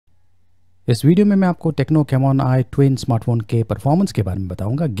इस वीडियो में मैं आपको टेक्नो कैमॉन आई ट्विन स्मार्टफोन के परफॉर्मेंस के बारे में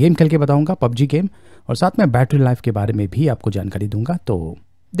बताऊंगा, गेम खेल के बताऊंगा, पबजी गेम, और साथ में बैटरी लाइफ के बारे में भी आपको जानकारी दूंगा। तो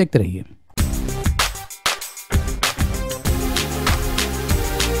देखते रहिए।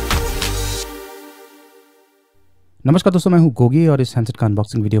 नमस्कार दोस्तों, मैं हूं गोगी और इस हैंडसेट का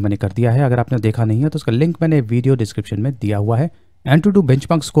अनबॉक्सिंग वीडियो मैंने कर दिया है। अगर आपने देखा नहीं है तो उसका लिंक मैंने वीडियो डिस्क्रिप्शन में दिया हुआ है। antutu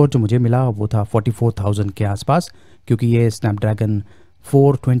बेंचमार्क स्कोर जो मुझे मिला वो था 44,000 के आसपास, क्योंकि ये स्नैपड्रैगन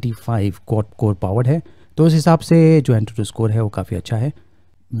 425 क्वाड कोर पावर्ड है, तो उस हिसाब से जो antutu स्कोर है वो काफ़ी अच्छा है।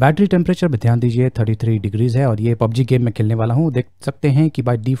 बैटरी टेम्परेचर पे ध्यान दीजिए, 33 डिग्रीज़ है और ये पबजी गेम में खेलने वाला हूँ। देख सकते हैं कि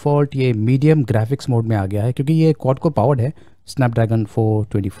बाय डिफ़ॉल्ट ये मीडियम ग्राफिक्स मोड में आ गया है, क्योंकि ये क्वाड कोर पावर्ड है स्नैपड्रैगन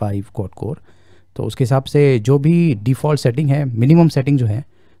 425 क्वाड कोर। तो उसके हिसाब से जो भी डिफ़ॉल्ट सेटिंग है, मिनिमम सेटिंग जो है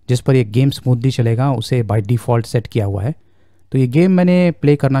जिस पर ये गेम स्मूथली चलेगा, उसे बाय डिफ़ॉल्ट सेट किया हुआ है। तो ये गेम मैंने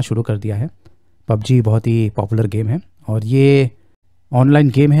प्ले करना शुरू कर दिया है। पबजी बहुत ही पॉपुलर गेम है और ये ऑनलाइन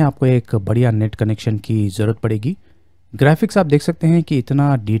गेम है, आपको एक बढ़िया नेट कनेक्शन की ज़रूरत पड़ेगी। ग्राफिक्स आप देख सकते हैं कि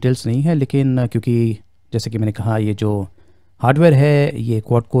इतना डिटेल्स नहीं है, लेकिन क्योंकि जैसे कि मैंने कहा ये जो हार्डवेयर है ये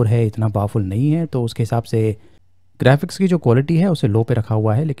क्वाड कोर है, इतना पावरफुल नहीं है, तो उसके हिसाब से ग्राफिक्स की जो क्वालिटी है उसे लो पे रखा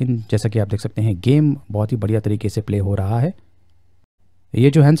हुआ है। लेकिन जैसा कि आप देख सकते हैं गेम बहुत ही बढ़िया तरीके से प्ले हो रहा है।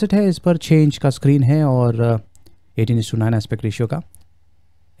 ये जो हैंडसेट है इस पर 6 इंच का स्क्रीन है और 18:9 एस्पेक्ट रेशियो का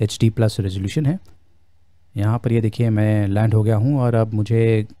HD+ रेजोल्यूशन है। यहाँ पर ये देखिए मैं लैंड हो गया हूँ और अब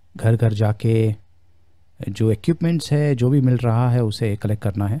मुझे घर घर जाके जो इक्विपमेंट्स है, जो भी मिल रहा है उसे कलेक्ट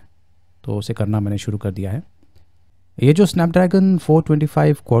करना है, तो उसे करना मैंने शुरू कर दिया है। ये जो स्नैपड्रैगन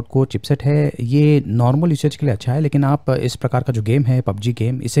 425 क्वाड कोर चिपसेट है ये नॉर्मल यूसेज के लिए अच्छा है, लेकिन आप इस प्रकार का जो गेम है पबजी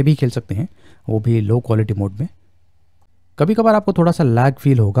गेम, इसे भी खेल सकते हैं, वो भी लो क्वालिटी मोड में। कभी कभार आपको थोड़ा सा लैग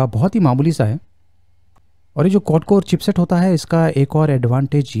फील होगा, बहुत ही मामूली सा है। और ये जो क्वाड कोर चिपसेट होता है इसका एक और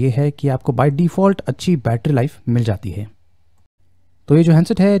एडवांटेज ये है कि आपको बाय डिफ़ॉल्ट अच्छी बैटरी लाइफ मिल जाती है। तो ये जो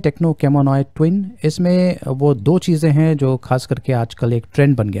हैंडसेट है टेक्नो कैमॉन आई ट्विन, इसमें वो दो चीज़ें हैं जो खास करके आजकल एक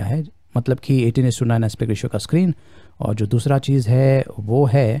ट्रेंड बन गया है, मतलब कि 18:9 एस्पेक्ट रेशियो का स्क्रीन, और जो दूसरा चीज़ है वो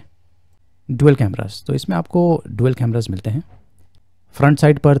है डुअल कैमरास। तो इसमें आपको डुअल कैमरास मिलते हैं। फ्रंट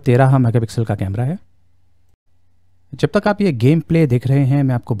साइड पर 13 मेगापिक्सल का कैमरा है। जब तक आप ये गेम प्ले देख रहे हैं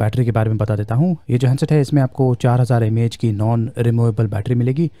मैं आपको बैटरी के बारे में बता देता हूँ। ये जो हैंडसेट है इसमें आपको 4000 mAh की नॉन रिमूवेबल बैटरी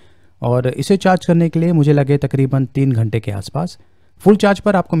मिलेगी और इसे चार्ज करने के लिए मुझे लगे तकरीबन 3 घंटे के आसपास। फुल चार्ज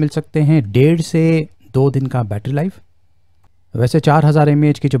पर आपको मिल सकते हैं 1.5 से 2 दिन का बैटरी लाइफ। वैसे 4000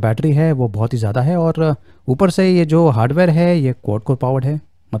 mAh की जो बैटरी है वो बहुत ही ज़्यादा है और ऊपर से ये जो हार्डवेयर है ये क्वाड कोर पावर्ड है,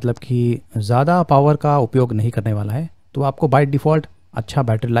 मतलब कि ज़्यादा पावर का उपयोग नहीं करने वाला है, तो आपको बाय डिफ़ॉल्ट अच्छा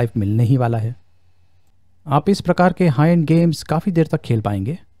बैटरी लाइफ मिलने ही वाला है। आप इस प्रकार के हाई एंड गेम्स काफ़ी देर तक खेल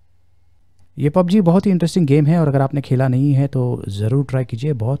पाएंगे। ये पबजी बहुत ही इंटरेस्टिंग गेम है और अगर आपने खेला नहीं है तो ज़रूर ट्राई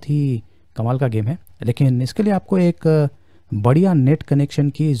कीजिए, बहुत ही कमाल का गेम है। लेकिन इसके लिए आपको एक बढ़िया नेट कनेक्शन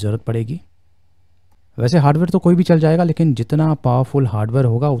की ज़रूरत पड़ेगी। वैसे हार्डवेयर तो कोई भी चल जाएगा, लेकिन जितना पावरफुल हार्डवेयर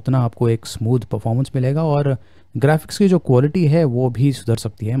होगा उतना आपको एक स्मूथ परफॉर्मेंस मिलेगा और ग्राफिक्स की जो क्वालिटी है वो भी सुधर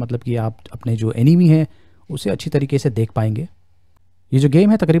सकती है, मतलब कि आप अपने जो एनिमी है उसे अच्छी तरीके से देख पाएंगे। ये जो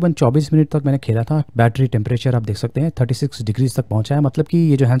गेम है तकरीबन 24 मिनट तक मैंने खेला था। बैटरी टेम्परेचर आप देख सकते हैं 36 डिग्रीज तक पहुंचा है, मतलब कि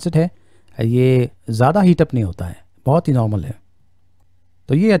ये जो हैंडसेट है ये ज़्यादा हीटअप नहीं होता है, बहुत ही नॉर्मल है।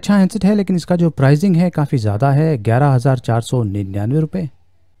 तो ये अच्छा हैंडसेट है, लेकिन इसका जो प्राइसिंग है काफ़ी ज़्यादा है, 11,499 रुपये।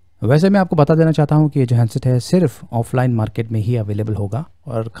 वैसे मैं आपको बता देना चाहता हूँ कि ये जो हैंडसेट है सिर्फ ऑफलाइन मार्केट में ही अवेलेबल होगा,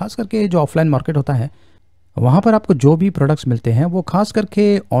 और ख़ास करके जो ऑफलाइन मार्केट होता है वहाँ पर आपको जो भी प्रोडक्ट्स मिलते हैं वो खास करके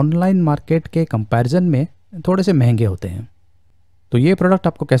ऑनलाइन मार्केट के कंपैरिजन में थोड़े से महंगे होते हैं। तो ये प्रोडक्ट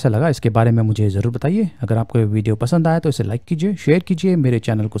आपको कैसा लगा इसके बारे में मुझे ज़रूर बताइए। अगर आपको ये वीडियो पसंद आया तो इसे लाइक कीजिए, शेयर कीजिए, मेरे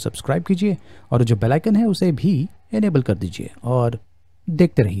चैनल को सब्सक्राइब कीजिए और जो बेल आइकन है उसे भी इनेबल कर दीजिए और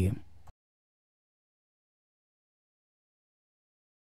देखते रहिए।